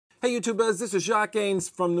Hey YouTubers, this is Jacques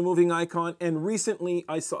from The Moving Icon, and recently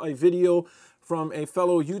I saw a video from a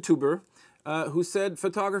fellow YouTuber who said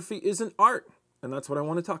photography isn't art, and that's what I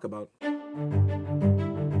want to talk about.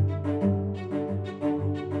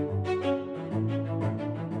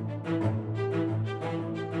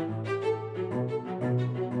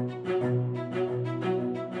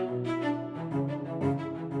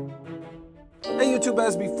 Hey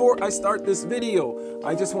YouTubers, before I start this video,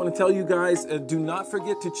 I just want to tell you guys, do not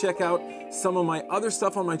forget to check out some of my other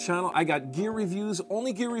stuff on my channel. I got gear reviews,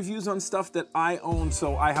 only gear reviews on stuff that I own.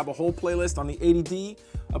 So I have a whole playlist on the 80D,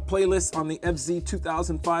 a playlist on the FZ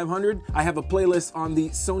 2500. I have a playlist on the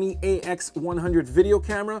Sony AX100 video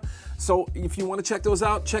camera. So if you want to check those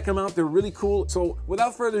out, check them out. They're really cool. So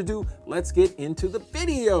without further ado, let's get into the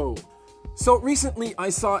video. So recently I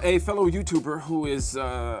saw a fellow YouTuber who is,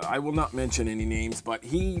 I will not mention any names, but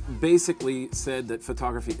he basically said that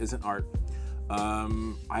photography isn't art.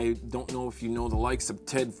 I don't know if you know the likes of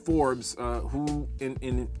Ted Forbes, who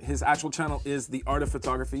in his actual channel is The Art of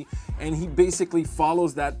Photography, and he basically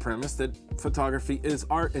follows that premise that photography is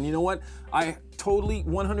art. And you know what? I totally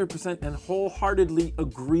 100% and wholeheartedly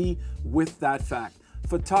agree with that fact.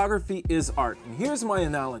 Photography is art. And here's my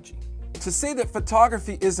analogy. To say that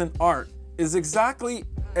photography isn't art is exactly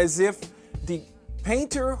as if the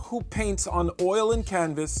painter who paints on oil and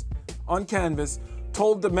canvas,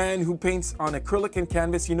 told the man who paints on acrylic and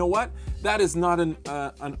canvas, you know what? That is not an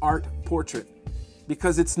art portrait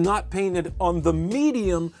because it's not painted on the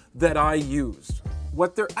medium that I used.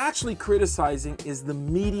 What they're actually criticizing is the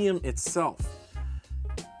medium itself.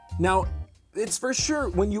 Now, it's for sure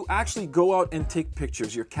when you actually go out and take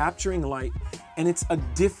pictures, you're capturing light, and it's a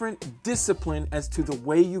different discipline as to the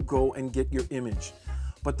way you go and get your image.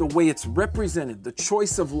 But the way it's represented, the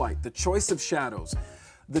choice of light, the choice of shadows,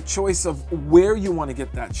 the choice of where you want to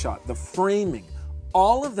get that shot, the framing,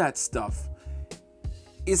 all of that stuff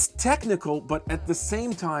is technical, but at the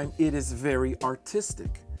same time, it is very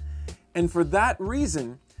artistic. And for that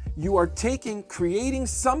reason, you are creating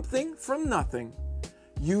something from nothing,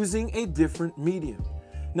 using a different medium.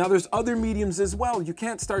 Now there's other mediums as well. You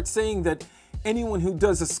can't start saying that anyone who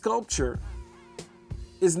does a sculpture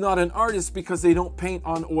is not an artist because they don't paint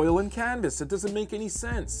on oil and canvas. It doesn't make any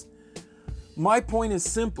sense. My point is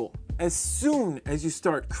simple. As soon as you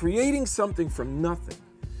start creating something from nothing,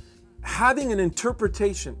 having an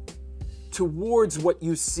interpretation towards what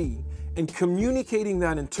you see and communicating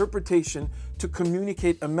that interpretation to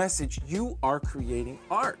communicate a message, you are creating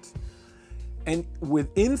art. And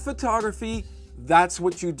within photography, that's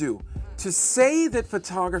what you do. To say that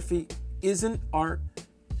photography isn't art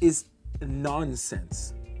is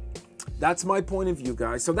nonsense. That's my point of view,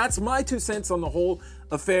 guys. So that's my 2 cents on the whole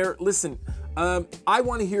affair. Listen, I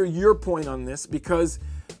want to hear your point on this because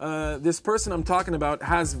this person I'm talking about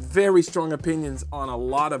has very strong opinions on a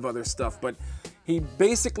lot of other stuff, but he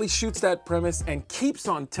basically shoots that premise and keeps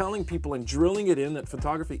on telling people and drilling it in that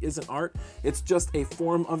photography isn't art. It's just a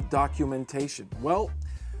form of documentation. Well,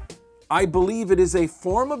 I believe it is a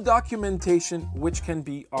form of documentation which can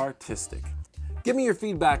be artistic. Give me your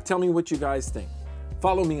feedback. Tell me what you guys think.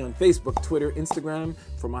 Follow me on Facebook, Twitter, Instagram.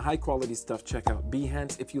 For my high quality stuff, check out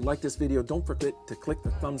Behance. If you like this video, don't forget to click the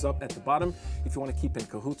thumbs up at the bottom. If you want to keep in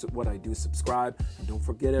cahoots with what I do, subscribe. And don't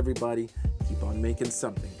forget, everybody, keep on making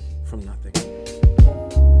something from nothing.